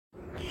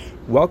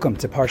Welcome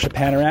to Parsha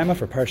Panorama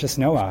for Parshas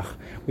Noach.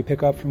 We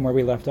pick up from where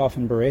we left off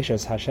in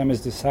Bereshis. Hashem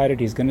has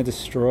decided He's going to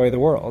destroy the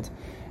world.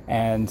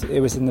 And it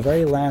was in the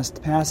very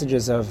last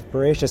passages of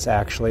Bereshis,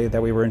 actually,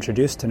 that we were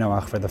introduced to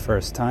Noach for the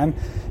first time.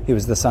 He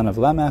was the son of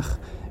Lamech,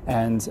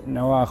 and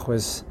Noach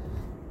was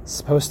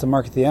supposed to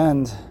mark the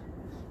end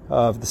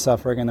of the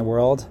suffering in the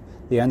world,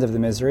 the end of the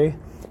misery.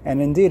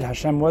 And indeed,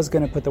 Hashem was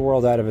going to put the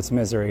world out of its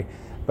misery,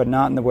 but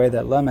not in the way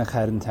that Lamech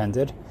had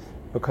intended,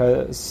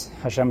 because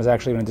Hashem was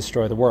actually going to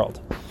destroy the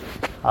world.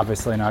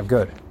 Obviously not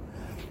good.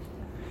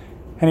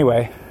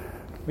 Anyway,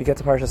 we get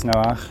to Parshas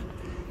Noach,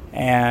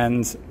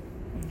 and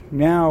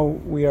now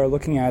we are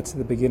looking at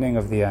the beginning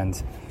of the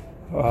end,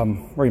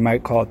 or you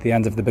might call it the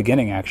end of the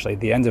beginning, actually,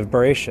 the end of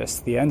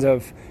Bereshis, the end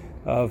of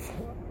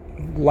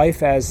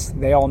life as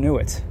they all knew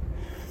it.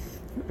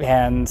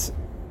 And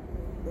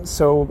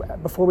so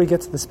before we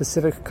get to the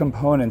specific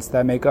components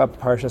that make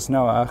up Parshas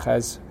Noach,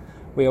 as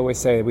we always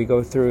say, we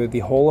go through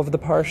the whole of the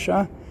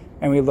Parsha,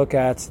 and we look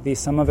at the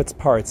sum of its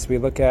parts. We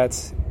look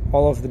at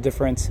all of the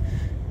different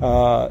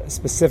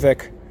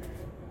specific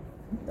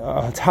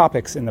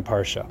topics in the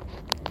Parsha.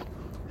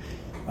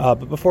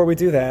 But before we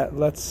do that,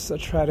 let's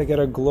try to get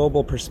a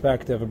global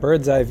perspective, a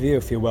bird's eye view,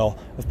 if you will,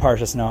 of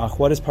Parshas Noach.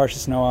 What is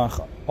Parshas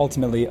Noach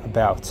ultimately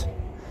about?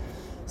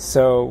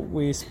 So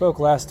we spoke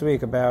last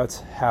week about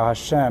how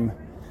Hashem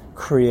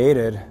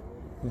created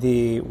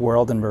the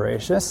world in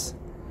Bereshis,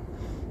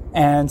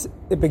 and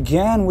it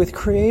began with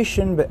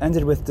creation but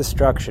ended with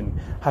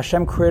destruction.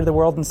 Hashem created the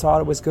world and saw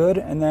it was good,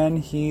 and then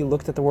He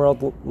looked at the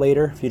world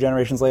later, a few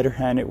generations later,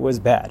 and it was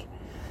bad.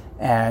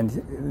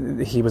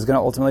 And He was going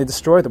to ultimately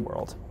destroy the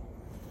world.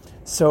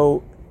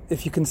 So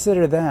if you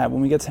consider that,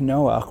 when we get to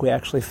Noach, we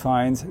actually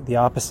find the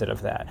opposite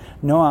of that.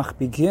 Noach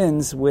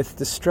begins with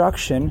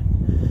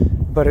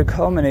destruction, but it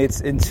culminates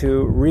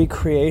into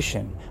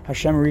recreation.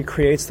 Hashem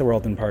recreates the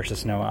world in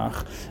Parshas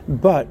Noach.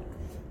 But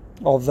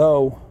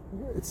although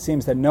it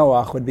seems that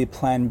Noach would be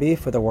plan B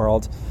for the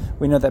world,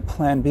 we know that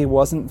plan B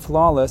wasn't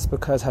flawless,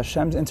 because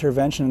Hashem's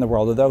intervention in the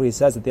world, although He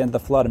says at the end of the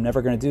flood, I'm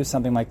never going to do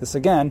something like this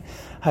again,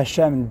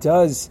 Hashem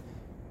does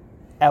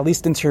at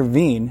least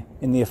intervene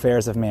in the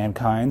affairs of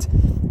mankind,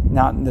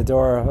 not in the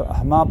door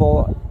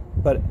Hamabel,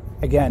 but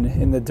again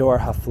in the door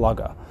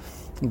Haflaga,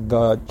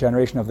 the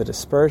generation of the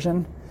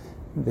Dispersion.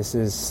 This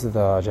is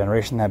the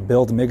generation that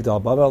built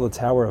Migdal Bavel, the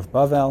Tower of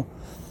Bavel.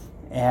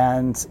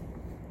 And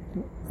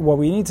what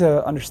we need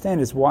to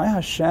understand is why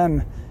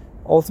Hashem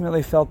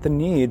ultimately felt the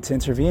need to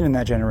intervene in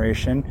that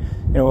generation.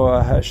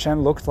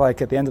 Hashem looked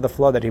like at the end of the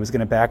flood that He was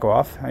going to back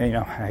off.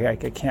 I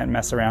can't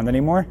mess around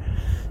anymore.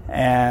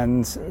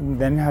 And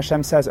then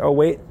Hashem says, oh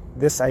wait,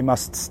 this I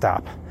must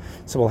stop.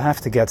 So we'll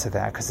have to get to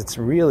that, because it's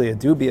really a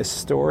dubious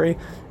story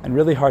and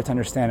really hard to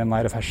understand in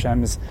light of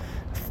Hashem's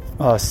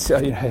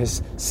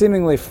his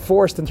seemingly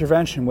forced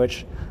intervention,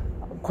 which,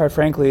 quite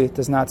frankly,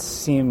 does not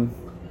seem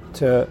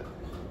to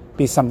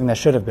be something that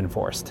should have been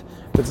forced.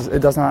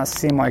 It does not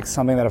seem like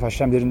something that if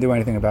Hashem didn't do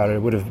anything about it, it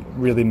would have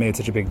really made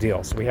such a big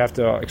deal. So we have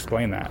to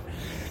explain that.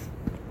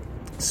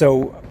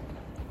 So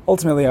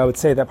ultimately, I would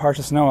say that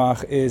Parshas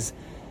Noach is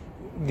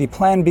the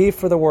plan B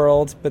for the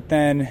world, but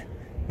then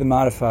the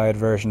modified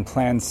version,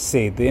 plan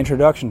C, the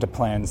introduction to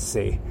plan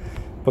C.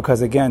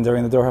 Because again,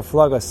 during the Dor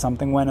HaFlaga,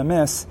 something went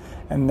amiss,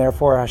 and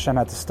therefore Hashem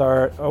had to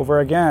start over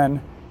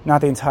again,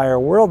 not the entire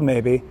world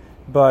maybe,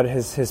 but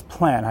his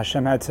plan.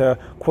 Hashem had to,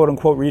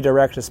 quote-unquote,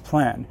 redirect His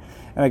plan.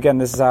 And again,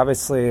 this is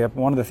obviously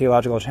one of the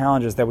theological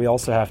challenges that we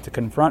also have to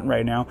confront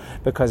right now,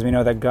 because we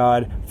know that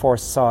God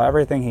foresaw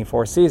everything, He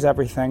foresees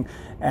everything,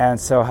 and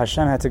so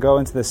Hashem had to go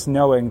into this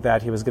knowing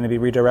that He was going to be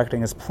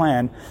redirecting His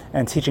plan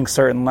and teaching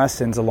certain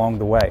lessons along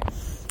the way.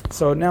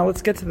 So now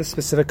let's get to the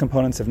specific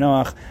components of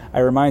Noach.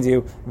 I remind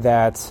you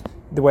that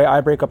the way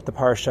I break up the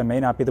Parsha may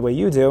not be the way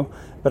you do,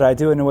 but I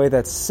do it in a way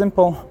that's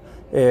simple.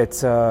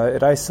 It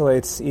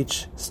isolates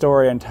each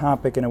story and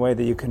topic in a way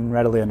that you can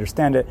readily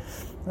understand it,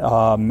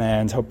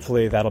 and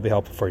hopefully that'll be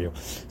helpful for you.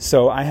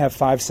 So I have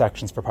 5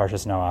 sections for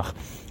Parshas Noach.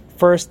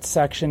 First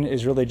section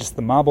is really just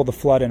the Mabul, the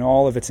flood, and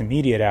all of its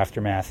immediate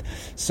aftermath.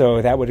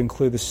 So that would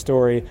include the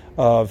story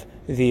of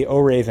the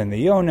Raven, the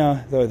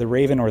Yonah, the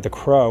raven or the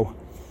crow,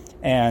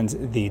 and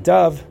the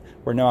dove,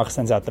 where Noach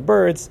sends out the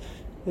birds,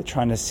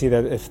 trying to see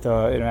that if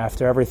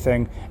after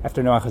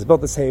Noach has built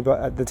the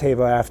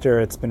teva, after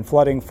it's been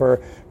flooding for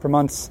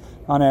months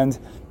on end,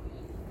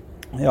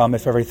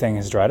 if everything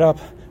is dried up.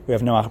 We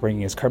have Noach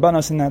bringing his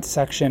karbanos in that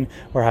section,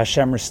 where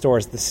Hashem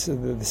restores the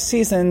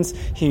seasons.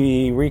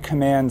 He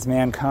recommands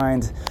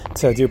mankind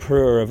to do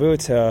peru uravu,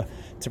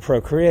 to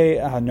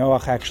procreate.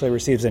 Noach actually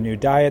receives a new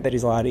diet, that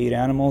he's allowed to eat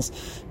animals.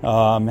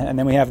 And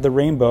then we have the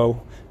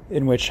rainbow,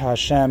 in which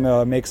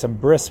Hashem makes a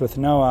bris with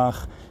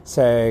Noach,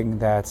 saying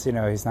that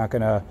he's not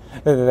going to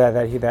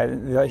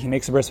that he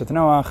makes a bris with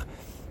Noach,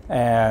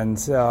 and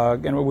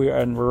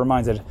we're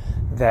reminded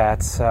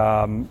that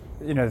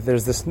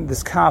there's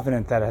this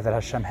covenant that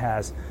Hashem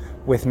has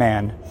with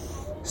man,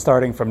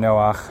 starting from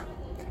Noach,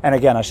 and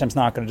again Hashem's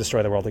not going to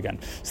destroy the world again.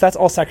 So that's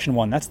all section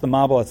 1. That's the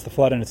Mabul, it's the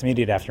flood and its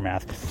immediate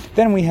aftermath.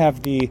 Then we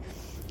have the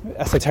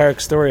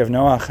esoteric story of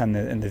Noach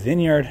and the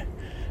vineyard,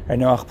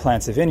 Noach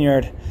plants a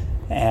vineyard,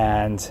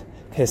 and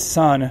his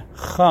son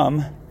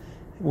Chum,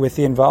 with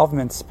the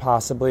involvement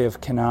possibly of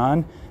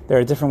Canaan. There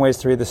are different ways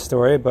to read the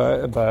story,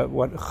 but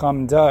what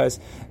Chum does,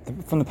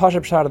 from the Pasha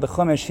Pshat of the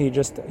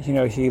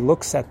Chumash, he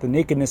looks at the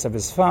nakedness of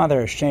his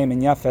father, Shem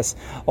and Yafes.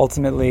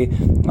 Ultimately,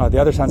 the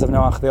other sons of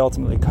Noach, they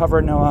ultimately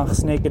cover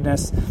Noach's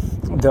nakedness,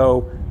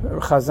 though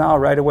Chazal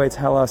right away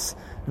tell us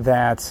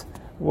that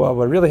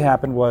what really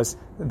happened was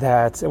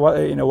that it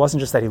wasn't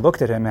just that he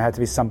looked at him. It had to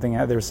be something.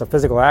 There was a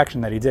physical action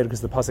that he did,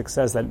 because the pasuk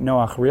says that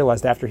Noach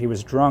realized after he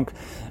was drunk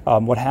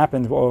what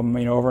happened.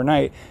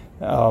 Overnight,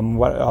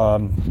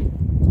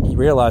 he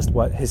realized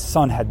what his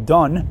son had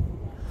done.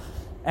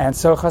 And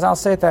so Chazal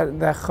say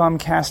that Chum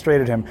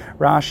castrated him.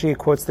 Rashi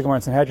quotes the Gemara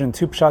in Sanhedrin,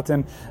 two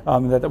pshatim,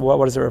 that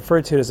what does it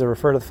refer to? Does it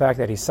refer to the fact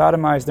that he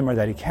sodomized him or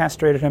that he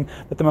castrated him?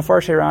 But the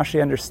Mefarshei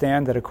Rashi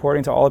understand that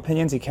according to all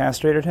opinions, he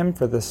castrated him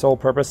for the sole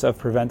purpose of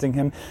preventing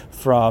him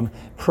from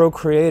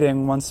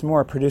procreating once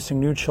more, producing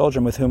new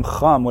children with whom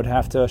Chum would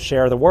have to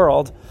share the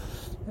world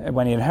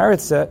when he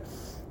inherits it.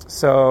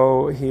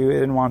 So he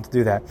didn't want to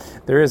do that.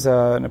 There is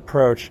an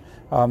approach.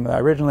 I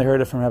originally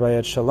heard it from Rabbi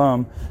Ed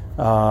Shalom,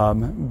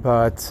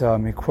 but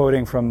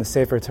quoting from the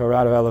Sefer Tower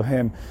of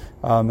Elohim,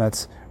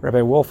 that's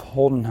Rabbi Wolf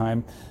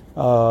Holdenheim.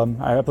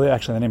 I believe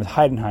actually the name is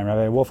Heidenheim,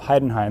 Rabbi Wolf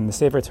Heidenheim, the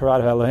Sefer Tower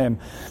of Elohim.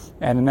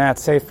 And in that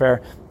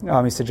Sefer,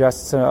 he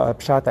suggests a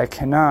pshat that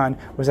Canaan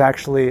was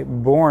actually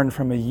born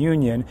from a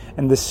union,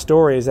 and this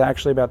story is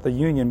actually about the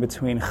union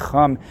between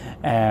Chum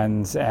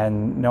and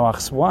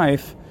Noach's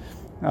wife.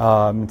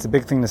 It's a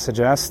big thing to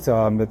suggest,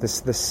 but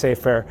this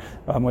Sefer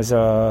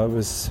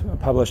was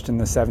published in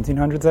the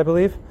 1700s, I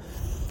believe.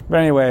 But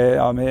anyway,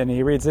 and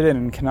he reads it in,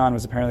 and Canaan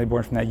was apparently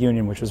born from that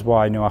union, which is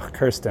why Noach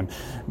cursed him.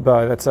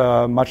 But that's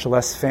a much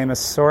less famous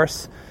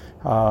source.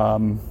 But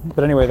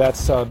anyway, but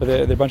there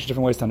are a bunch of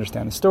different ways to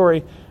understand the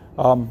story,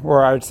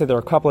 or I would say there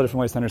are a couple of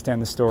different ways to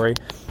understand the story,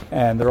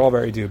 and they're all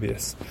very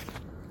dubious.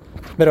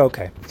 But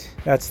okay,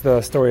 that's the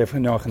story of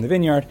Noach in the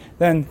vineyard.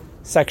 Then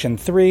Section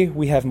 3,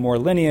 we have more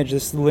lineage.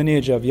 This is the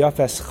lineage of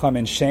Yafes, Chum,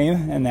 and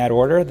Shem, in that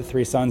order, the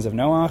three sons of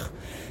Noach.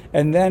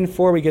 And then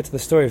 4, we get to the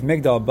story of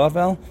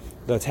Bavel,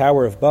 the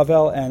Tower of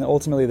Bavel, and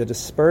ultimately the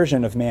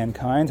dispersion of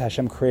mankind.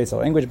 Hashem creates a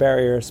language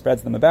barrier,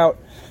 spreads them about.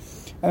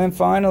 And then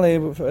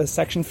finally,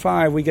 Section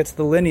 5, we get to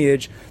the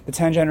lineage, the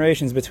 10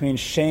 generations between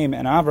Shem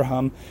and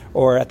Avraham,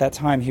 or at that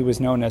time he was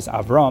known as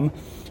Avram.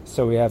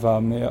 So we have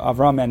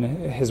Avram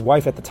and his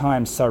wife at the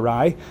time,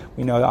 Sarai.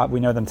 We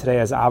know them today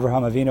as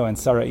Avraham Avinu and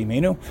Sarah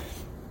Imenu.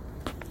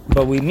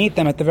 But we meet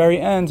them at the very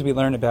end. We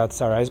learn about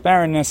Sarai's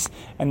barrenness,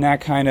 and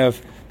that kind of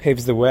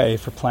paves the way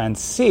for Plan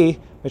C,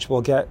 which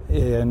we'll get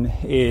in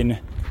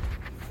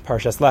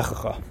Parshas Lech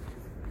Lecha.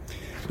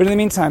 But in the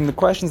meantime, the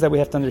questions that we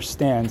have to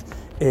understand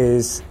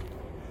is,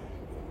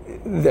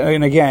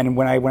 and again,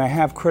 when I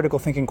have critical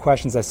thinking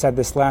questions, I said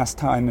this last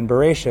time in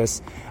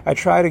Bereshis, I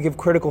try to give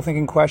critical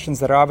thinking questions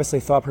that are obviously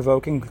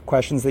thought-provoking,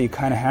 questions that you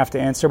kind of have to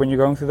answer when you're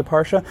going through the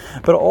Parsha,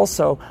 but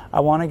also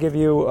I want to give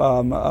you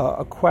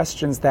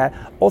questions that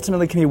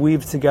ultimately can be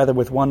weaved together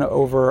with one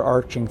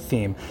overarching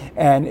theme.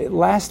 And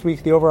last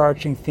week, the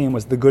overarching theme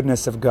was the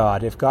goodness of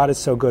God. If God is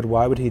so good,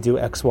 why would he do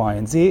X, Y,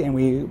 and Z? And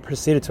we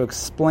proceeded to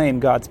explain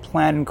God's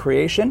plan in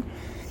creation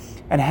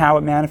and how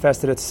it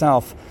manifested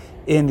itself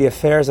in the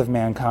affairs of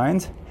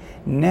mankind.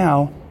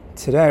 Now,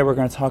 today, we're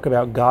going to talk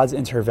about God's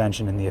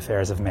intervention in the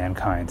affairs of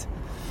mankind.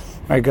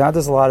 Right, God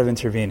does a lot of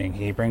intervening.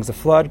 He brings a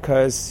flood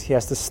because he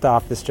has to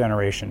stop this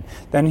generation.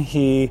 Then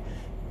he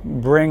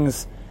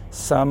brings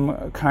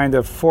some kind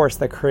of force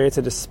that creates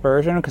a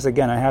dispersion because,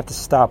 again, I have to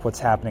stop what's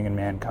happening in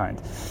mankind.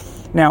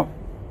 Now,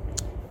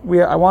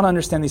 I want to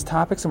understand these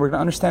topics, and we're going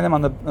to understand them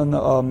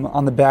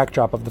on the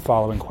backdrop of the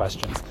following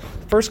questions.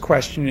 The first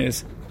question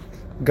is,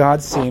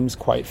 God seems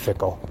quite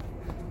fickle.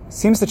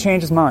 Seems to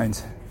change his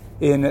mind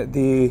in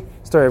the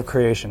story of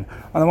creation.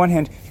 On the one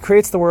hand, he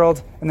creates the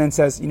world and then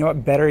says, you know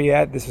what, better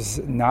yet, this is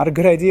not a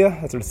good idea.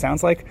 That's what it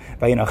sounds like.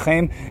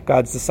 Vayinachem,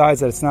 God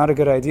decides that it's not a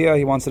good idea.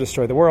 He wants to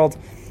destroy the world.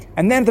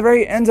 And then at the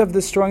very end of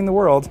destroying the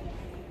world,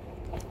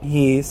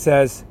 he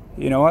says,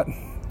 you know what,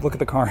 look at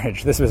the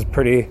carnage. This was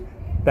pretty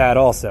bad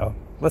also.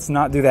 Let's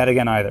not do that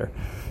again either.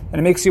 And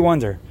it makes you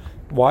wonder,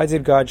 why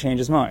did God change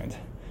his mind?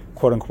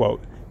 Quote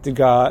unquote. Did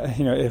God,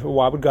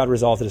 why would God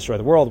resolve to destroy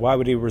the world? Why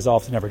would he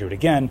resolve to never do it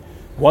again?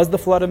 Was the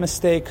flood a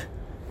mistake?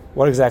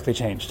 What exactly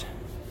changed?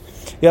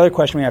 The other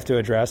question we have to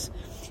address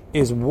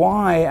is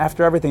why,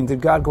 after everything,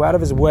 did God go out of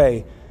his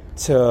way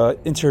to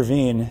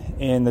intervene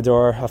in the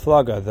Dor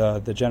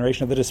HaFlaga, the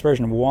generation of the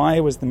dispersion? Why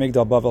was the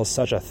Migdal Bavel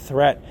such a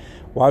threat?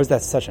 Why was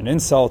that such an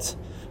insult?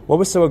 What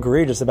was so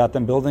egregious about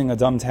them building a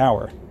dumb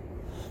tower?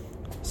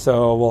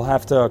 So we'll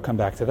have to come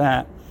back to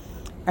that.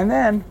 And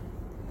then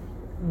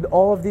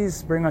all of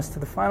these bring us to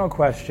the final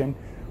question,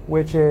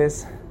 which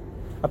is,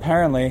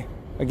 apparently,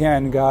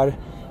 again, God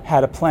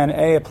had a plan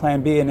A, a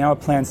plan B, and now a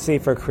plan C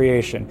for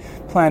creation.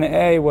 Plan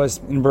A was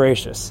in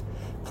Bereshis.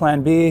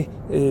 Plan B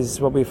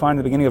is what we find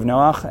at the beginning of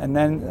Noach, and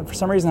then for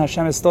some reason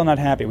Hashem is still not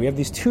happy. We have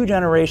these two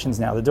generations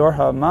now, the Dor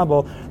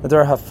HaMabel, the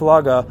Dor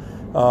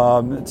HaFlaga,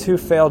 two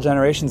failed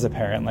generations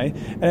apparently,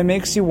 and it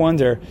makes you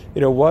wonder,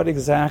 what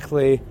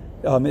exactly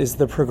is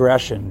the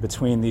progression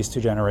between these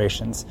two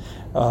generations.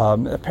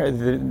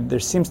 There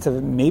seems to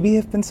maybe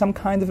have been some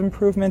kind of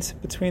improvement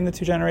between the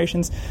two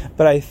generations,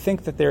 but I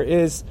think that there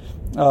is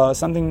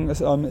something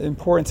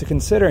important to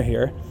consider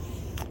here,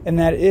 and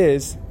that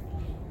is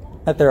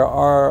that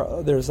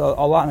there's a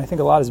lot, and I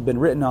think a lot has been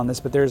written on this,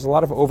 but there's a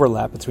lot of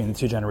overlap between the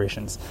two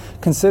generations.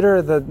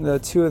 Consider the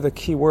two of the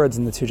key words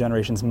in the two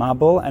generations,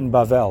 Mabul and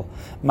Bavel.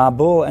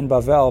 Mabul and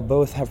Bavel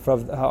both have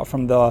from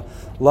the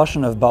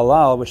lashon of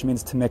balal, which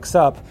means to mix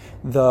up,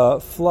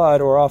 the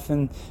flood, or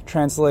often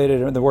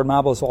translated, or the word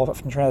Mabul is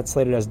often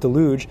translated as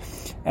deluge,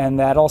 and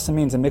that also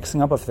means a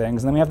mixing up of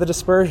things. And then we have the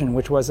dispersion,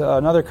 which was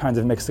another kind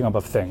of mixing up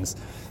of things.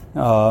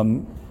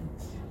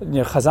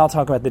 Chazal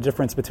talk about the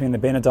difference between the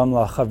Ben Adam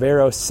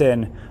LaChavero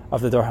sin of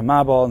the Dor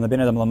HaMabul and the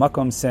Ben Adam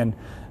LaMakom sin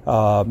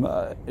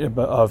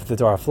of the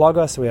Dor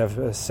HaFlaga. So we have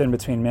a sin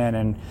between man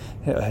and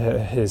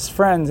his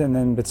friends, and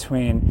then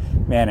between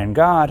man and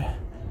God.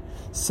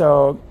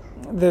 So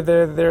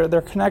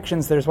they're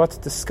connections. There's what to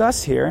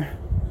discuss here.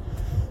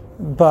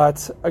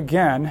 But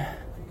again,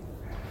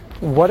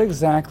 what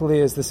exactly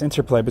is this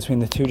interplay between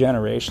the two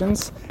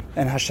generations?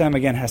 And Hashem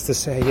again has to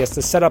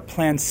set up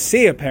plan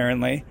C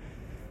apparently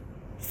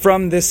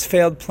from this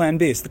failed plan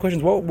B. So the question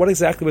is, what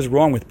exactly was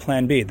wrong with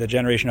plan B, the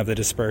generation of the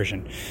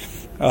dispersion?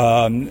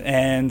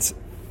 And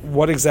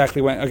what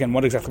exactly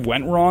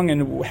went wrong,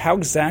 and how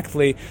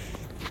exactly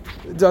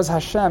does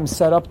Hashem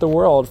set up the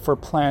world for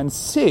plan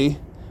C,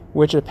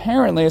 which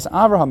apparently is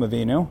Avraham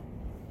Avinu?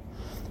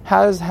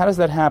 How does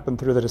that happen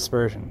through the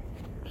dispersion?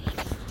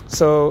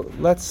 So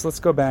let's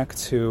go back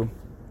to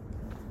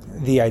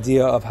the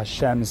idea of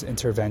Hashem's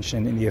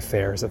intervention in the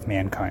affairs of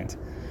mankind.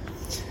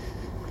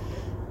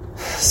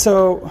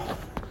 So,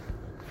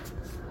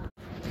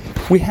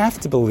 we have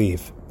to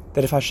believe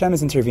that if Hashem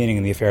is intervening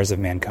in the affairs of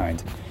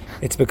mankind,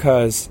 it's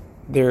because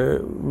there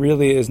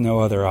really is no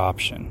other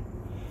option.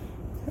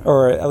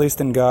 Or at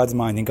least in God's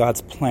mind, in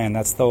God's plan,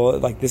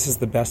 this is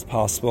the best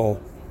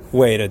possible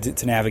way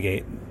to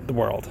navigate the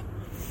world.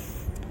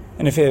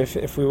 And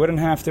if we wouldn't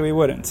have to, we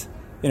wouldn't.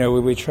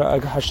 We try,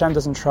 Hashem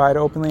doesn't try to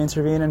openly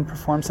intervene and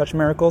perform such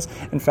miracles.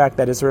 In fact,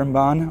 that is a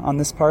Ramban on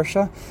this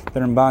Parsha.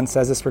 The Ramban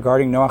says this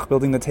regarding Noach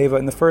building the Teva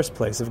in the first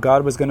place. If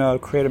God was going to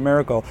create a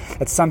miracle,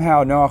 that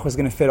somehow Noach was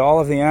going to fit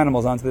all of the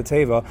animals onto the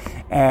Teva,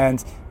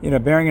 and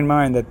bearing in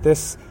mind that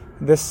this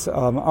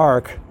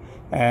ark,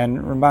 and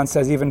Ramban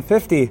says even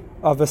 50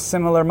 of a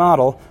similar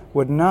model,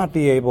 would not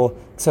be able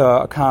to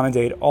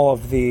accommodate all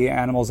of the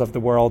animals of the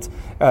world,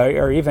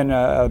 or even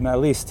at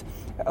least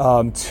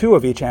 2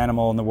 of each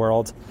animal in the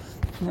world.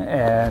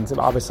 And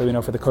obviously we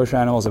know for the kosher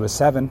animals it was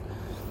 7.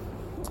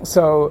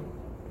 So,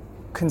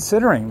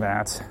 considering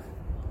that,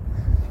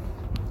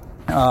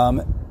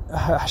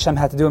 Hashem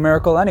had to do a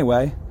miracle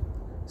anyway,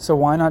 so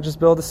why not just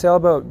build a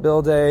sailboat,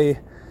 build a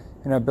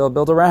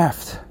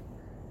raft?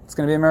 It's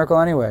going to be a miracle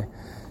anyway.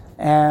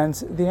 And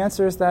the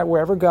answer is that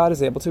wherever God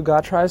is able to,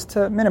 God tries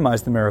to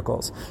minimize the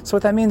miracles. So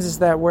what that means is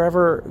that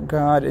wherever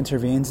God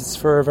intervenes, it's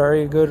for a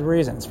very good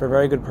reason, it's for a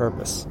very good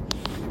purpose.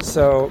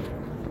 So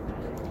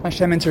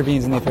Hashem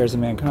intervenes in the affairs of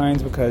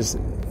mankind because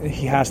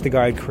he has to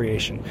guide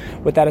creation.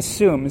 What that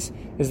assumes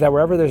is that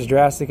wherever there's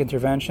drastic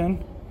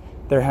intervention,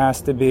 there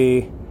has to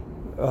be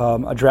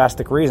a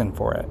drastic reason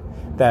for it.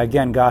 That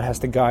again, God has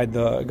to guide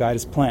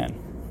his plan.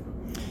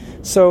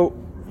 So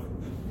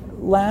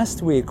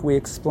last week we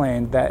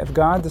explained that if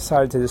God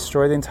decided to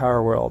destroy the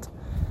entire world,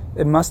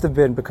 it must have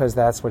been because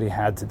that's what he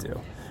had to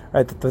do.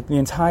 Right? The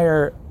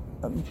entire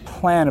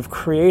plan of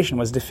creation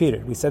was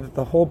defeated. We said that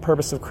the whole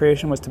purpose of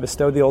creation was to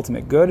bestow the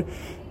ultimate good.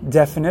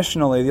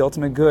 Definitionally, the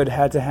ultimate good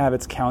had to have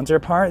its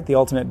counterpart, the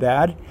ultimate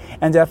bad,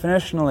 and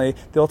definitionally,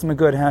 the ultimate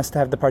good has to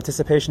have the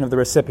participation of the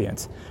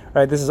recipient.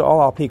 Right? This is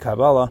all al pi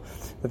Kabbalah,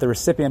 that the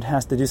recipient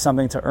has to do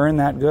something to earn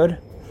that good.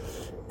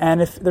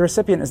 And if the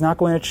recipient is not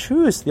going to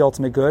choose the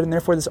ultimate good, and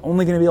therefore there's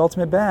only going to be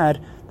ultimate bad,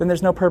 then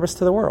there's no purpose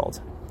to the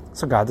world.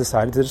 So God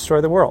decided to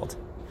destroy the world.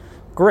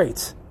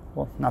 Great.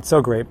 Well, not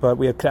so great, but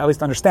we could at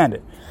least understand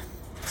it.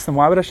 So then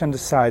why would Hashem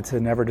decide to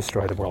never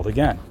destroy the world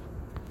again?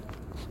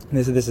 And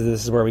this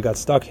is where we got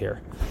stuck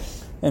here.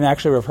 And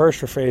actually, Rav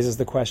Hirsch rephrases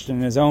the question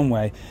in his own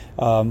way,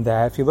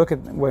 that if you look at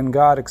when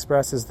God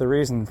expresses the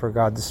reason for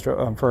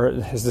for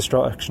his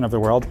destruction of the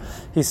world,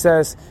 he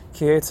says,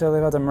 Ki yetzer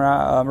lev adam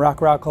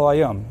rak ra kol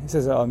hayom. He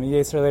says,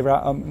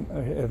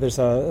 there's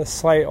a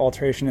slight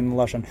alteration in the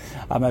lashon.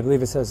 I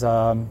believe it says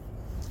that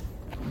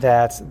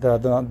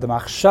the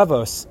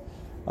machshavos,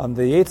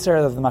 the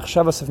yetzer of the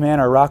machshavos of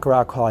man are rak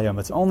kol hayom.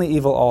 It's only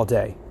evil all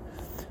day.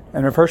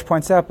 And Rav Hirsch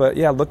points out, but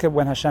yeah, look at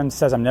when Hashem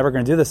says, I'm never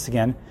going to do this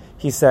again.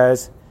 He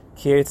says,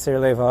 Ki yetzer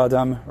lev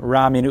adam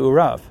ra min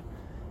urav,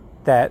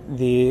 that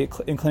the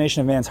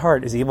inclination of man's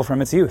heart is evil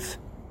from its youth.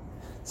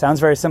 Sounds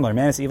very similar.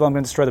 Man is evil, I'm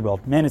going to destroy the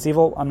world. Man is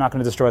evil, I'm not going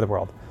to destroy the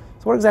world.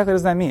 So what exactly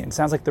does that mean? It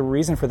sounds like the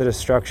reason for the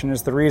destruction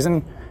is the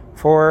reason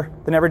for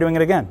the never doing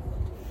it again.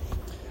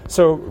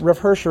 So Rav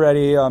Hirsch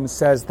already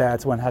says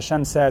that when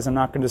Hashem says, "I'm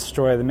not going to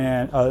destroy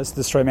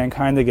destroy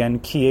mankind again,"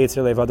 ki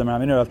yetzer lev adam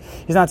ra'minurav,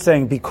 he's not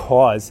saying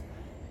because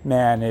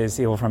man is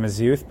evil from his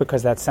youth,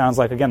 because that sounds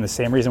like, again, the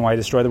same reason why he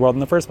destroyed the world in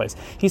the first place.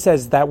 He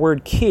says that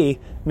word ki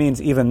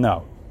means even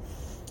though.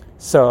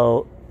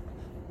 So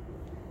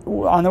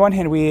on the one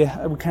hand, we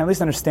can at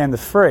least understand the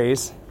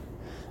phrase,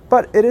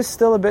 but it is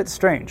still a bit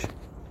strange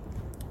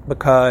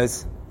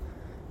because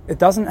it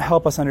doesn't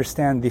help us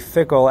understand the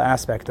fickle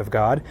aspect of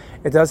God.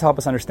 It does help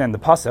us understand the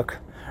pasuk,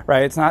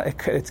 right?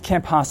 It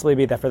can't possibly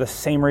be that for the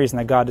same reason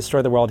that God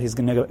destroyed the world, he's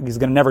going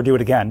to never do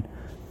it again,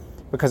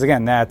 because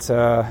again, that's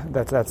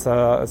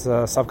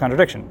a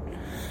self-contradiction.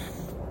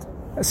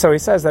 So he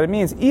says that it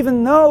means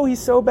even though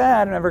he's so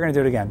bad, I'm never going to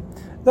do it again.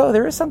 Though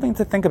there is something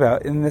to think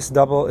about in this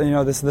double,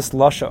 this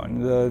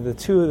lashon.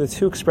 The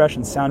two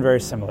expressions sound very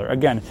similar.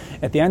 Again,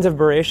 at the end of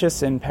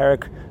Bereshis, in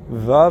Parak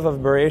Vav of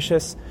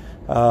Bereshis,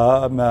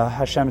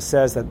 Hashem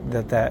says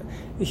that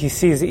he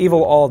sees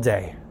evil all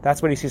day.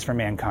 That's what he sees from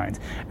mankind.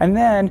 And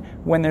then,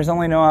 when there's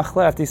only Noach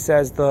left, he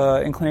says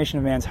the inclination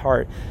of man's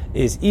heart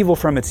is evil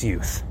from its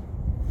youth.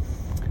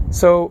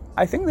 So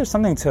I think there's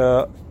something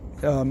to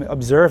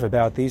observe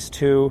about these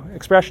two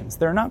expressions.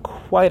 They're not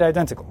quite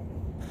identical,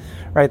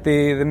 right?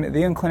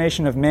 The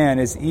inclination of man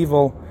is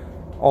evil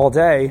all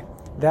day.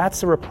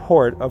 That's a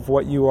report of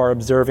what you are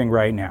observing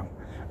right now,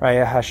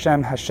 right?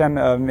 Hashem.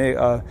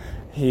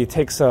 He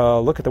takes a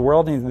look at the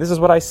world and this is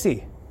what I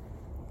see.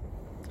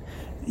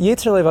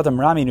 Yetzer lev adam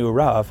ra'minurav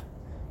rav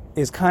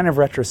is kind of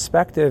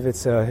retrospective.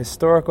 It's a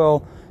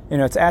historical,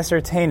 it's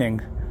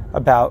ascertaining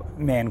about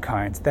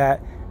mankind.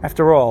 That,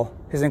 after all,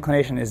 his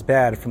inclination is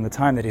bad from the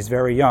time that he's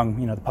very young.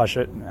 The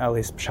Parsha, at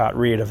least Pshat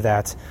read of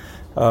that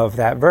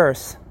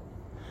verse.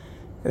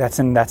 That's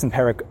in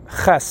Parak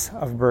Ches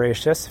of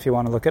Bereshis, if you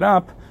want to look it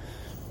up.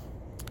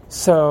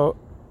 So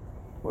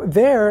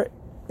there,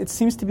 it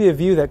seems to be a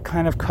view that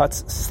kind of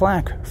cuts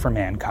slack for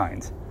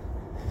mankind.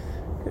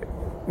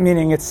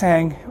 Meaning it's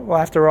saying, well,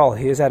 after all,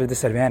 he is at a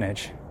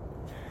disadvantage.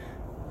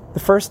 The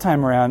first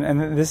time around,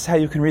 and this is how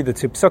you can read the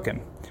two psukim.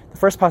 The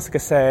first pasuk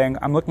is saying,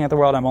 I'm looking at the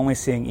world, I'm only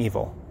seeing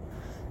evil.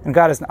 And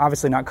God is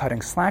obviously not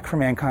cutting slack for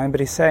mankind, but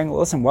he's saying,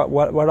 listen,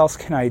 what else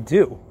can I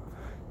do?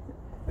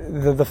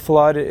 The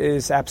flood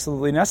is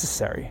absolutely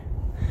necessary.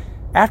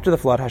 After the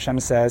flood, Hashem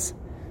says,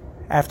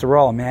 after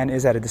all, man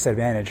is at a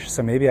disadvantage,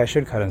 so maybe I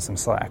should cut him some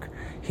slack.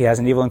 He has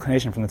an evil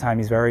inclination from the time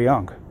he's very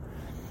young.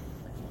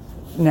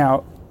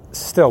 Now,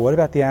 still, what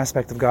about the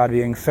aspect of God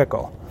being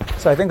fickle?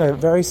 So I think a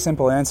very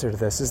simple answer to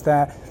this is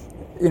that,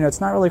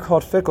 it's not really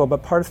called fickle,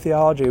 but part of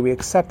theology, we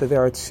accept that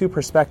there are two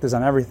perspectives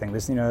on everything.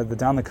 There's, the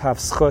down the kaf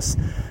schus,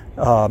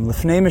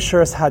 l'fnei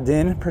mishuras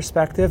hadin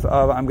perspective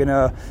of I'm going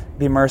to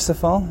be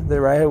merciful.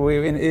 Right?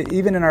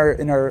 Even in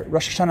our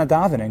Rosh Hashanah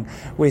davening,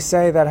 we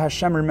say that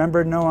Hashem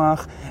remembered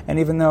Noach, and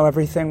even though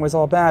everything was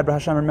all bad, but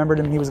Hashem remembered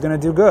him, he was going to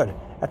do good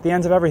at the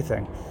end of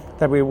everything.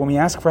 That when we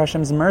ask for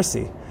Hashem's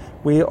mercy,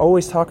 we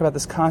always talk about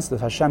this concept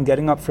of Hashem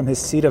getting up from his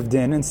seat of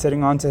din and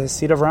sitting onto his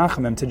seat of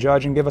rachamim to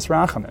judge and give us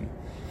rachamim.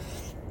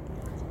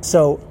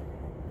 So,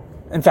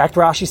 in fact,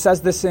 Rashi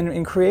says this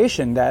in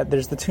creation, that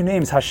there's the two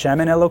names,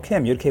 Hashem and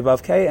Elokim, Yud-Kei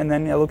Vav-Kei, and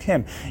then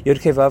Elokim.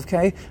 Yud-Kei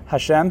Vav-Kei,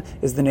 Hashem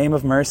is the name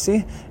of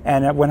mercy,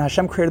 and when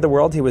Hashem created the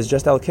world, he was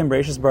just Elokim,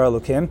 Bereshis Bara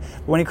Elokim.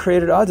 But when he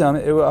created Adam,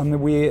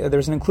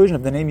 there's an inclusion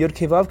of the name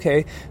Yud-Kei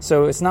Vav-Kei,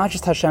 so it's not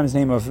just Hashem's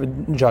name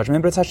of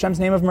judgment, but it's Hashem's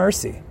name of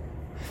mercy.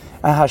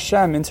 And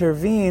Hashem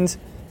intervened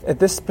at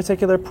this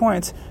particular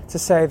point to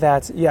say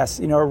that, yes,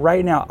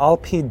 right now, Al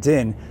Pi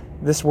Din,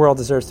 this world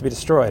deserves to be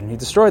destroyed, and he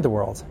destroyed the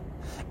world.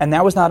 And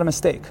that was not a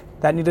mistake.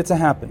 That needed to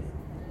happen.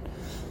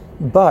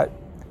 But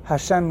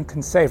Hashem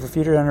can say for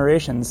future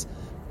generations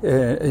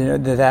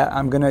that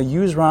I'm going to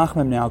use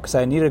Rachmim now because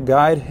I need to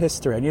guide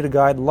history, I need to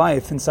guide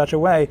life in such a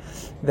way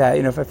that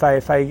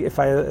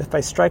if I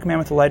strike man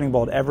with a lightning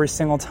bolt every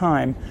single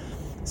time,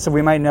 so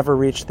we might never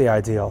reach the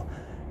ideal.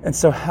 And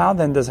so how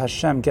then does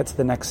Hashem get to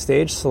the next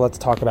stage? So let's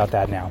talk about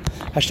that now.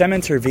 Hashem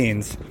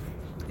intervenes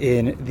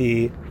in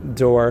the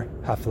Dor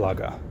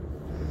Haflaga.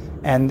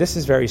 And this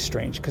is very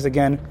strange, because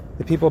again,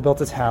 the people built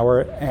a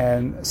tower,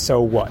 and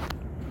so what?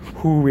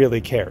 Who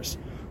really cares?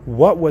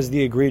 What was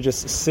the egregious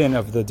sin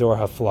of the Dor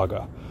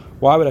HaFlaga?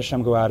 Why would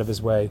Hashem go out of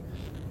his way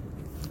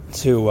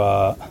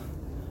to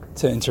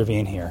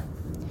intervene here?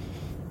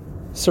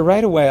 So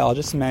right away, I'll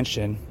just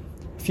mention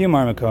a few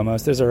more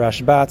makomos. There's a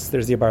Rashbatz,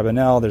 there's the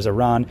Abarbanel, there's a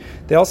Ran.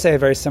 They all say a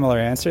very similar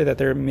answer, that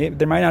there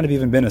might not have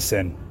even been a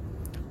sin.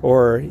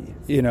 Or,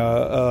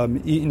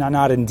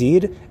 not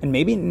indeed, and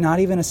maybe not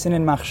even a sin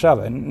in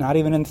machshava, not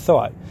even in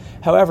thought.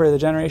 However, the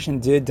generation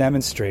did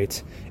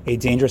demonstrate a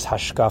dangerous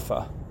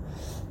hashkafa.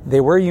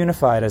 They were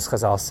unified, as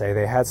Chazal say.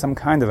 They had some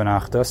kind of an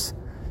achdus,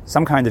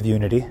 some kind of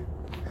unity.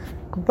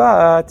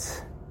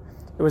 But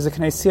it was a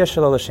knesiyah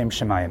shelo l'shem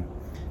shemayim.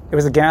 It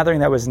was a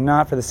gathering that was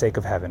not for the sake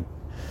of heaven.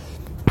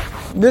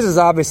 This is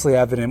obviously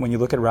evident when you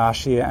look at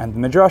Rashi and the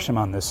Midrashim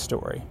on this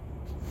story.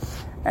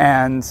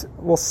 And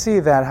we'll see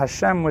that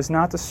Hashem was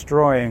not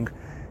destroying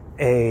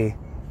a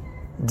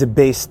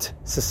debased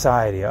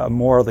society, a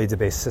morally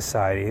debased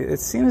society. It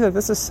seems that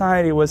this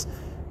society was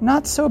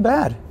not so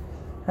bad.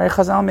 Right?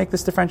 Chazal make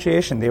this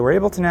differentiation. They were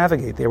able to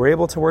navigate. They were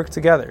able to work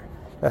together.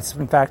 That's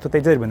in fact what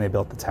they did when they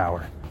built the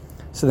tower.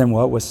 So then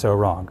what was so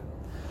wrong?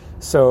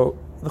 So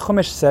the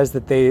Chumash says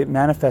that they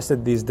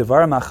manifested these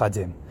Devar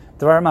Machadim.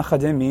 Devar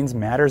Machadim means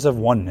matters of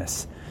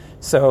oneness.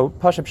 So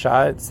Pashup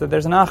Shah, it's that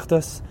there's an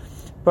Achdus,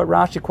 but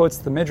Rashi quotes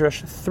the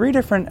Midrash 3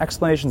 different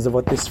explanations of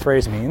what this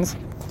phrase means.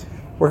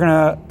 We're going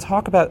to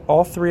talk about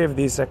all three of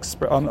these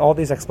all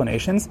these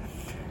explanations,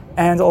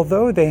 and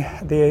although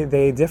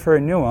they differ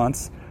in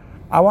nuance,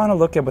 I want to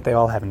look at what they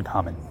all have in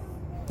common.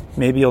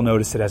 Maybe you'll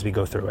notice it as we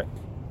go through it.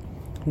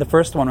 The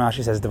first one,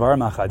 Rashi says, Devar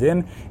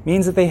Machadim,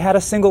 means that they had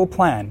a single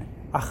plan.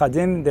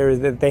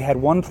 Achadim, they had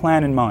one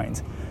plan in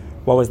mind.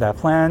 What was that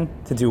plan?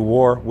 To do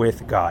war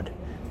with God.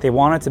 They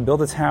wanted to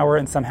build a tower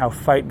and somehow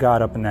fight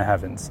God up in the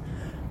heavens.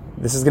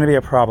 This is going to be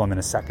a problem in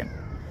a second.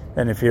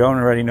 And if you don't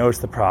already notice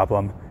the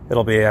problem,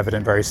 it'll be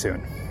evident very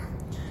soon.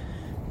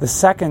 The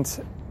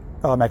second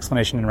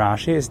explanation in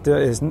Rashi is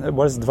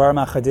what is Dvar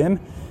Machadim?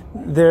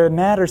 They're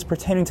matters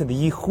pertaining to the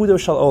Yichudo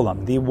Shel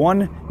Olam, the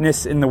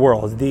oneness in the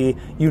world, the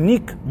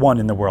unique one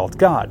in the world,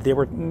 God. They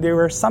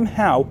were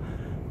somehow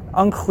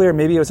unclear,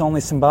 maybe it was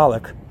only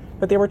symbolic,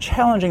 but they were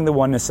challenging the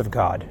oneness of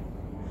God.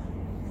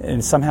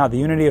 And somehow the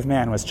unity of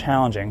man was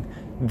challenging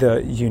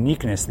the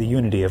uniqueness, the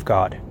unity of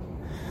God.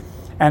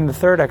 And the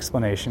third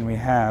explanation we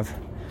have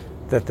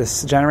that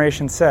this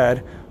generation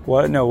said,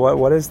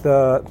 what is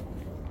the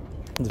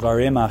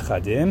Dvarim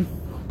Achadim?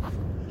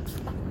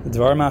 The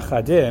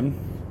Dvarim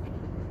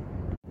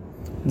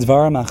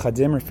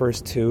Achadim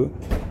refers to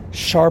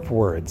sharp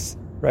words,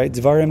 right?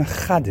 Dvarim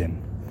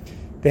Chadim.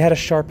 They had a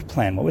sharp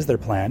plan. What was their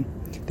plan?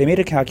 They made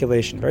a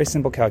calculation, very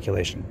simple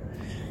calculation.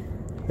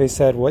 They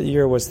said, what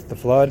year was the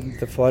flood?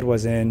 The flood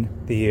was in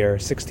the year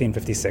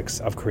 1656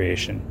 of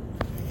creation.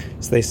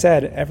 So they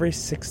said every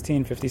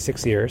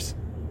 1656 years,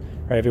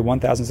 right, every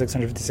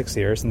 1,656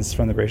 years, and this is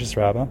from the Bereshis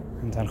Rabbah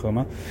in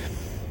Tanchuma,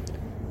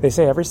 they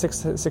say every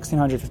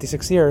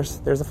 1656 years,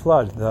 there's a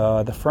flood.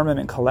 The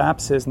firmament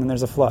collapses, and then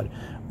there's a flood.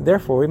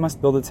 Therefore, we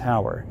must build a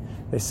tower.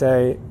 They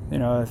say,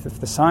 if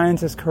the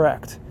science is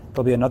correct,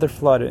 there'll be another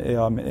flood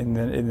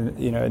in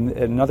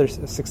another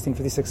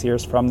 1656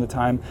 years from the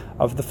time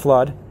of the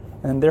flood,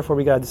 and therefore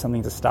we got to do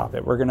something to stop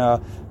it. We're going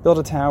to build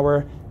a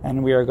tower,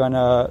 and we are going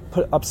to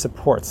put up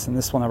supports, and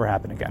this will never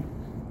happen again.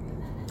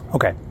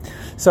 Okay,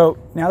 so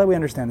now that we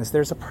understand this,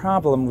 there's a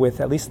problem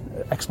with at least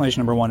explanation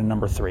number 1 and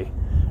number 3.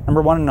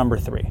 Number 1 and number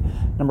 3.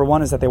 Number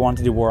 1 is that they wanted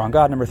to do war on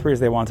God. Number 3 is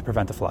they wanted to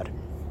prevent a flood.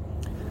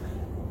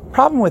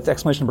 Problem with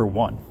explanation number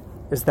 1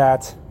 is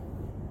that,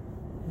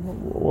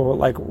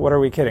 what are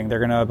we kidding? They're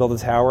going to build a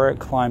tower,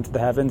 climb to the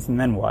heavens, and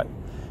then what?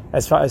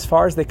 As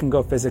far as they can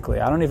go physically,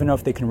 I don't even know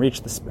if they can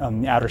reach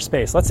the outer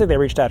space. Let's say they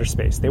reached outer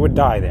space. They would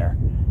die there.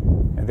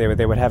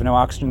 They would have no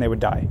oxygen. They would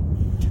die.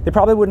 They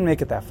probably wouldn't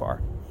make it that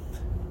far.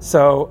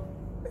 So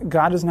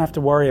God doesn't have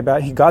to worry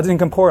about... God's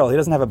incorporeal. He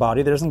doesn't have a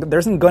body. There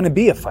isn't going to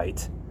be a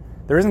fight.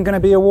 There isn't going to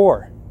be a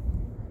war.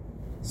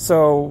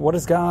 So what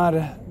is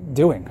God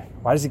doing?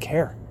 Why does he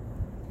care?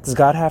 Does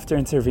God have to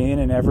intervene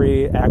in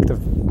every act of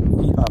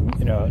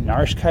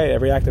narishkeit,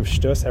 every act of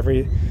shtus,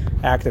 every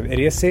act of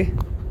idiocy?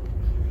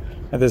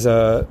 And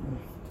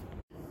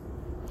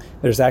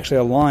there's actually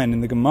a line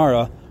in the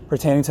Gemara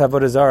pertaining to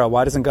Avodah Zarah.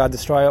 Why doesn't God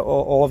destroy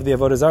all of the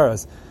Avodah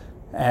Zarahs?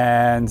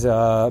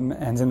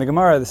 And in the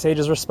Gemara, the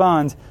sages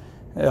respond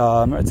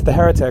to the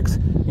heretics,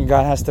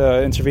 God has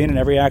to intervene in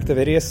every act of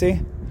idiocy.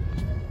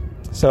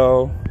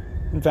 So,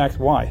 in fact,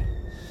 why?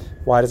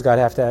 Why does God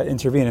have to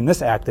intervene in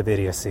this act of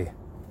idiocy?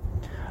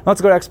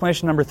 Let's go to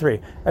explanation number 3.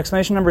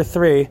 Explanation number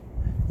 3,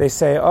 they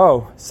say,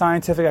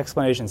 scientific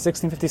explanation,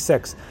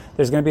 1656,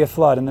 there's going to be a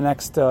flood in the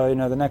next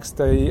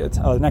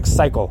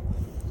cycle,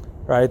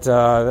 right?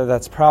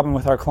 That's a problem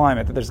with our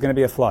climate, that there's going to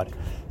be a flood.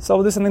 So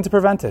we'll do something to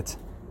prevent it.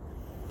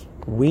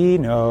 We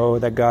know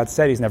that God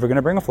said he's never going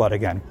to bring a flood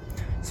again.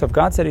 So if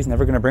God said he's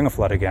never going to bring a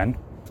flood again,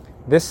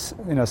 this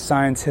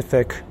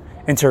scientific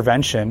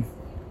intervention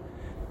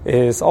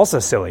is also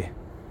silly.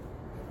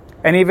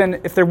 And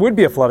even if there would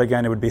be a flood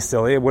again, it would be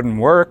silly. It wouldn't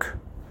work.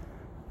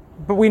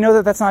 But we know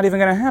that that's not even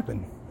going to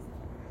happen.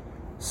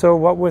 So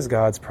what was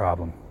God's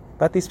problem?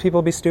 Let these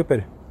people be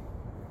stupid.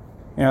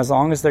 As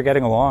long as they're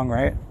getting along,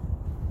 right?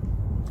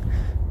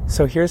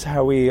 So here's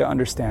how we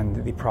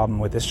understand the problem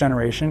with this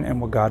generation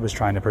and what God was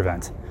trying to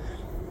prevent.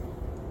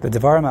 The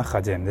Devarim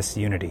Achadim, this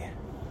unity.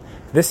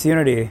 This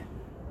unity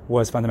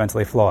was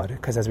fundamentally flawed,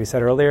 because as we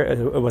said earlier,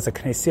 it was a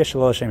Knessia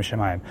Shelo L'Shem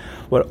Shemayim.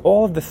 What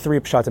all of the 3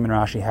 Pshatim and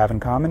Rashi have in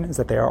common is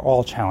that they are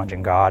all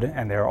challenging God,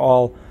 and they are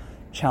all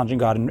challenging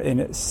God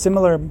in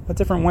similar but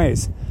different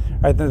ways.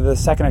 Right? The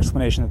second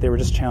explanation that they were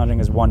just challenging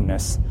is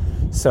oneness.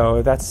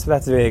 So that's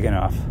vague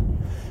enough.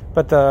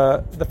 But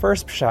the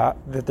first pshat,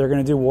 that they're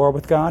going to do war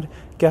with God,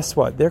 guess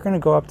what? They're going to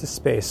go up to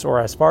space, or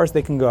as far as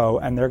they can go,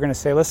 and they're going to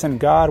say, listen,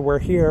 God, we're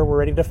here, we're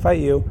ready to fight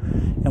you.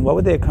 And what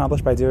would they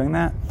accomplish by doing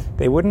that?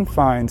 They wouldn't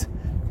find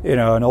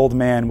an old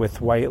man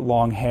with white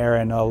long hair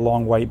and a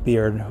long white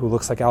beard who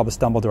looks like Albus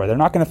Dumbledore. They're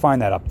not going to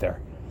find that up there.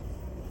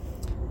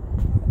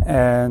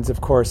 And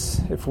of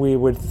course, if we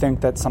would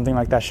think that something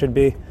like that should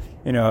be,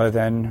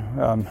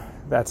 then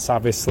that's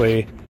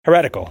obviously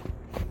heretical.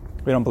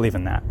 We don't believe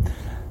in that.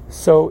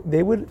 So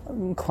they would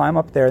climb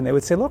up there and they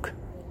would say, look,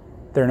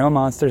 there are no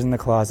monsters in the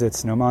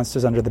closets, no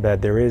monsters under the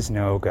bed, there is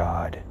no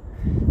God.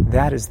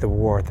 That is the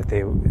war that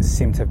they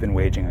seem to have been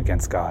waging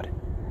against God.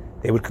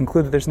 They would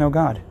conclude that there's no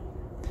God.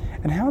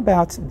 And how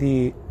about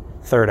the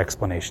third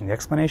explanation, the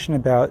explanation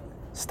about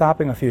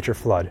stopping a future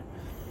flood?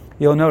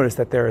 You'll notice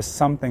that there is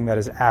something that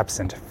is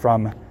absent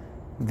from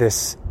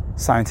this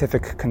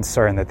scientific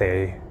concern that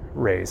they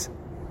raise.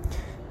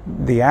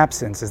 The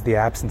absence is the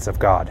absence of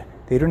God.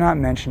 They do not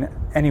mention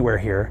anywhere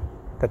here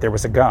that there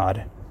was a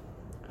God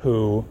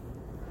who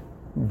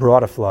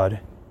brought a flood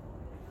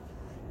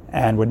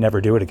and would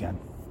never do it again.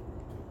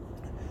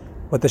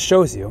 What this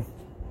shows you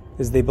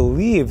is they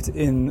believed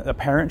in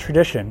apparent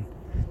tradition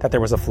that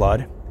there was a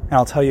flood. And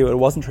I'll tell you, it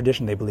wasn't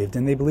tradition they believed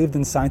in. They believed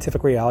in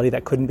scientific reality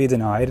that couldn't be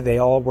denied. They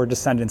all were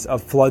descendants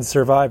of flood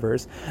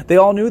survivors. They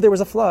all knew there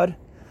was a flood,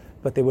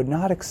 but they would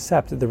not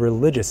accept the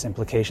religious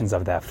implications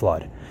of that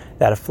flood.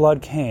 That a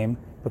flood came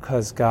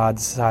because God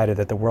decided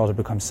that the world had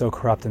become so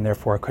corrupt and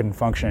therefore it couldn't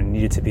function and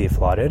needed to be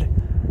flooded.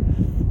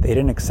 They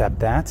didn't accept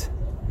that.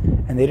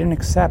 And they didn't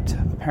accept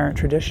apparent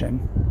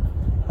tradition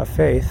of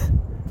faith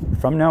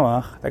from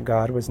Noach that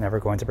God was never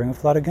going to bring a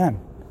flood again.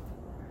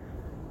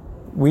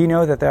 We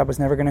know that that was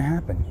never going to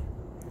happen.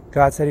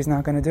 God said he's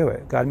not going to do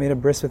it. God made a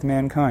bris with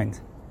mankind.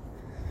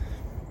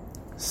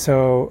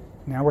 So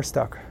now we're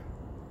stuck.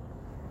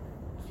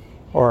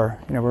 Or,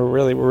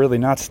 we're really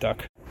not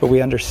stuck. But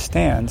we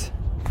understand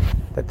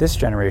that this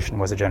generation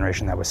was a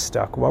generation that was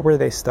stuck. What were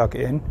they stuck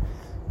in?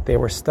 They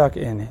were stuck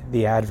in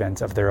the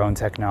advent of their own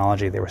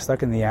technology. They were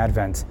stuck in the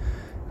advent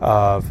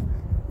of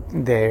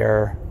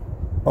their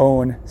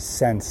own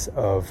sense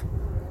of,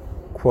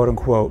 quote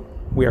unquote,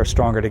 we are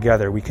stronger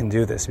together, we can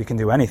do this, we can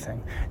do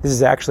anything. This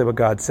is actually what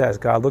God says.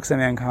 God looks at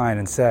mankind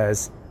and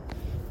says,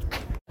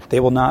 they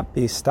will not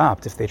be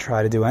stopped if they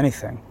try to do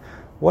anything.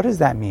 What does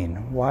that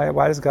mean?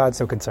 Why is God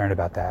so concerned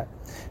about that?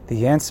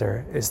 The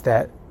answer is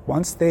that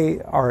once they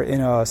are in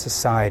a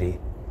society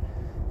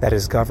that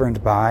is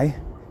governed by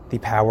the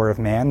power of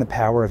man, the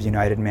power of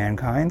united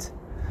mankind,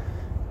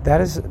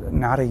 that is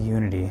not a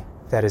unity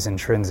that is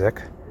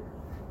intrinsic.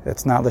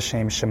 It's not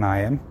l'shem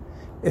shemayim.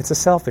 It's a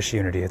selfish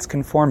unity. It's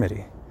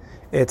conformity.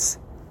 It's,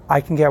 I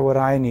can get what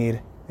I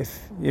need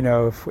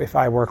if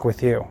I work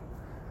with you.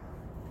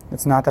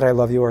 It's not that I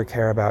love you or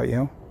care about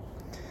you.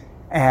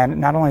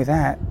 And not only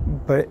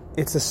that, but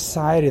it's a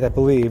society that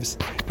believes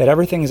that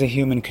everything is a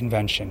human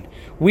convention.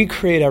 We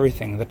create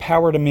everything, the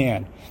power to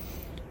man.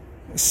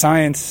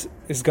 Science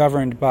is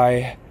governed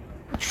by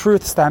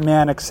truths that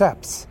man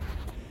accepts.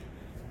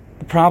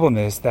 The problem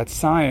is that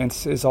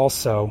science is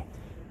also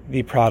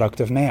the product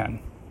of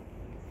man.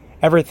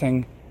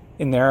 Everything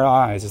in their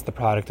eyes is the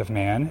product of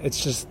man.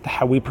 It's just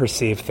how we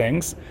perceive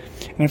things.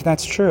 And if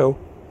that's true,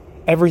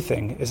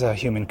 everything is a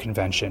human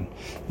convention.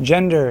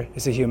 Gender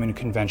is a human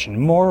convention.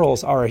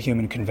 Morals are a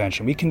human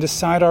convention. We can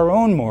decide our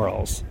own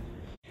morals.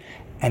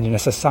 And in a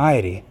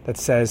society that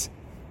says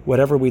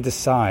whatever we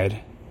decide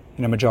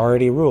in a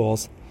majority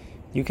rules,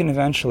 you can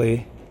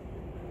eventually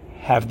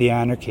have the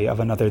anarchy of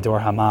another Dor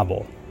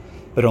HaMabul,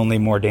 but only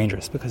more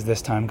dangerous, because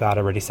this time God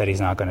already said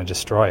he's not going to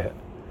destroy it.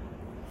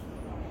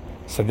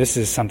 So this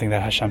is something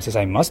that Hashem says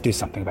I must do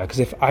something about, because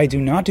if I do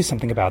not do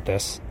something about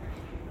this,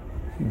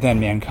 then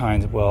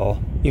mankind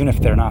will, even if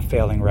they're not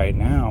failing right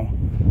now,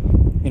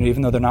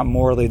 even though they're not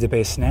morally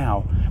debased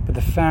now, but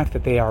the fact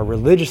that they are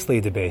religiously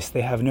debased,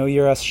 they have no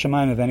yiras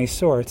shamayim of any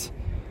sort,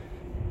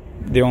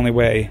 the only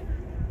way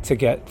to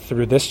get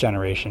through this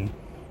generation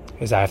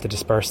is I have to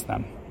disperse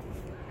them.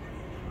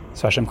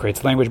 So Hashem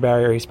creates a language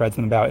barrier, he spreads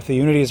them about. If the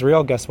unity is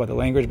real, guess what? The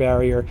language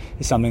barrier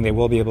is something they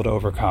will be able to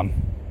overcome.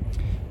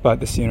 But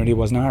this unity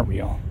was not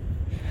real.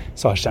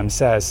 So Hashem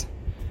says,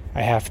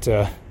 I have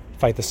to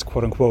fight this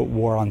quote-unquote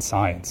war on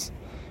science,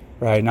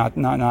 right? Not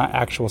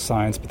actual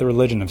science, but the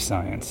religion of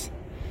science.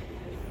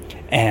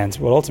 And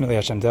what ultimately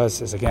Hashem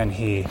does is, again,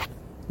 he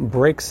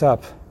breaks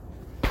up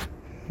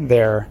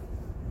their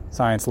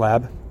science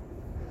lab,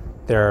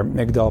 their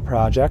Migdal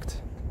project,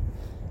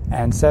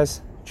 and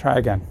says, try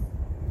again.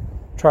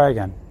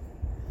 And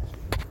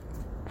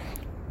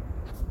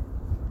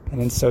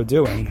in so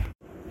doing,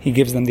 he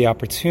gives them the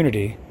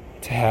opportunity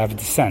to have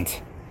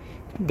dissent.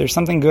 There's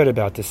something good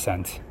about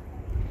dissent,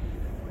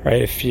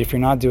 right? If you're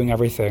not doing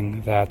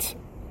everything that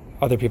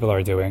other people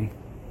are doing,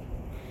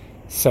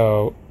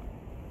 so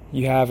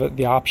you have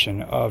the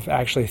option of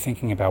actually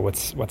thinking about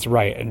what's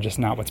right and just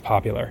not what's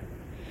popular.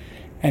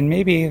 And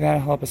maybe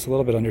that'll help us a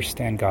little bit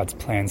understand God's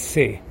plan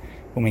C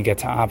when we get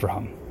to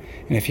Abraham.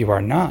 And if you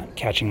are not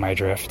catching my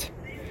drift,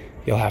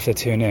 you'll have to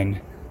tune in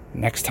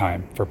next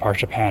time for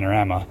Parsha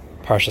Panorama,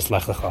 Parshas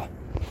Lech Lecha.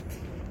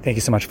 Thank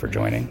you so much for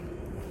joining.